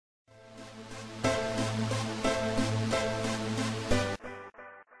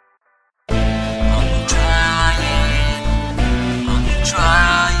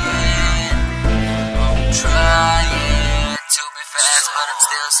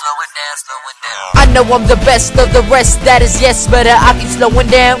slowing down, slowing down. I know I'm the best of the rest, that is yes, but I keep slowing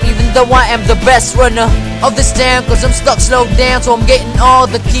down, even though I am the best runner of this town, cause I'm stuck slowed down. So I'm getting all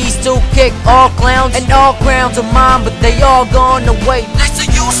the keys to kick all clowns, and all crowns are mine, but they all gone away. Next to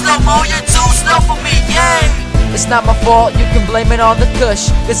you, Slomo, you're too slow for me, yeah. It's not my fault, you can blame it on the kush,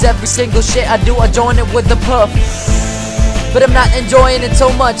 cause every single shit I do, I join it with the puff. But I'm not enjoying it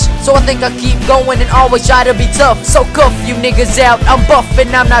so much, so I think I keep going and always try to be tough. So cuff you niggas out, I'm buff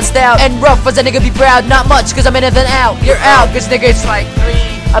and I'm not stout, and rough as a nigga be proud, not much cause I'm in it then out. You're out cause nigga it's like 3,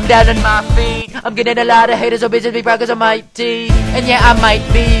 I'm down on my feet. I'm getting a lot of haters, so bitches be proud cause I'm mighty. And yeah, I might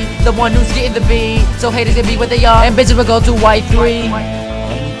be the one who's getting the beat, so haters can be what they are, and bitches will go to Y3. I'm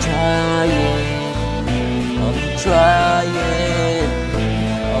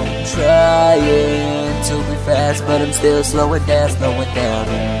trying to be fast, but I'm still slowing down, slowing down.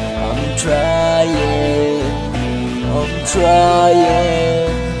 I'm trying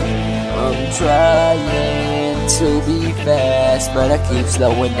to be fast, but I keep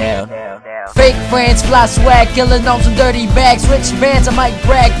slowing down. Fake friends, fly swag, killing on some dirty bags. Rich bands, I might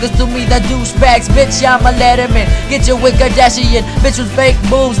brag, cause to me that douchebags. Bitch, I'm a letterman, get your with Kardashian. Bitch with fake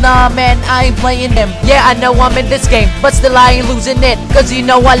moves, nah man, I ain't playing them. Yeah, I know I'm in this game, but still I ain't losing it, cause you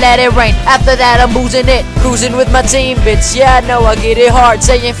know I let it rain. After that I'm losing it, cruising with my team, bitch. Yeah, I know I get it hard,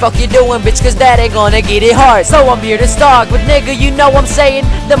 saying fuck you doing, bitch, cause that ain't gonna get it hard. So I'm here to start, but nigga, you know I'm saying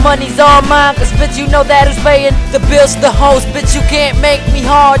the money's all mine, cause bitch, you know that who's paying the bills, the host. Bitch, you can't make me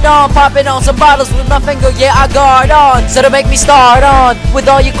hard on, popping on some bottles with my finger, yeah, I guard on. So to make me start on with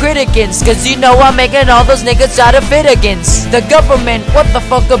all you criticans, cause you know I'm making all those niggas try to fit against the government. What the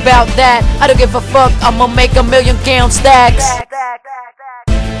fuck about that? I don't give a fuck, I'ma make a million count stacks. I'm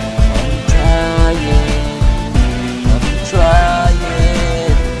trying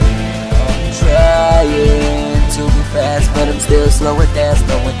to be fast, but I'm still slowing down,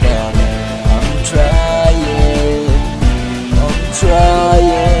 slowing down. I'm trying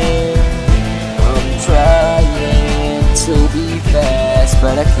to be fast,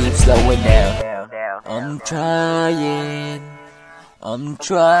 but I keep slowing down. I'm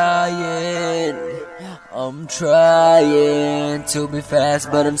trying to be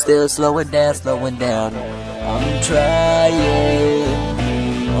fast, but I'm still slowing down, slowing down. I'm trying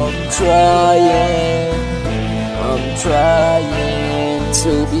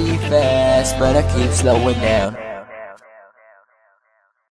to be fast, but I keep slowing down.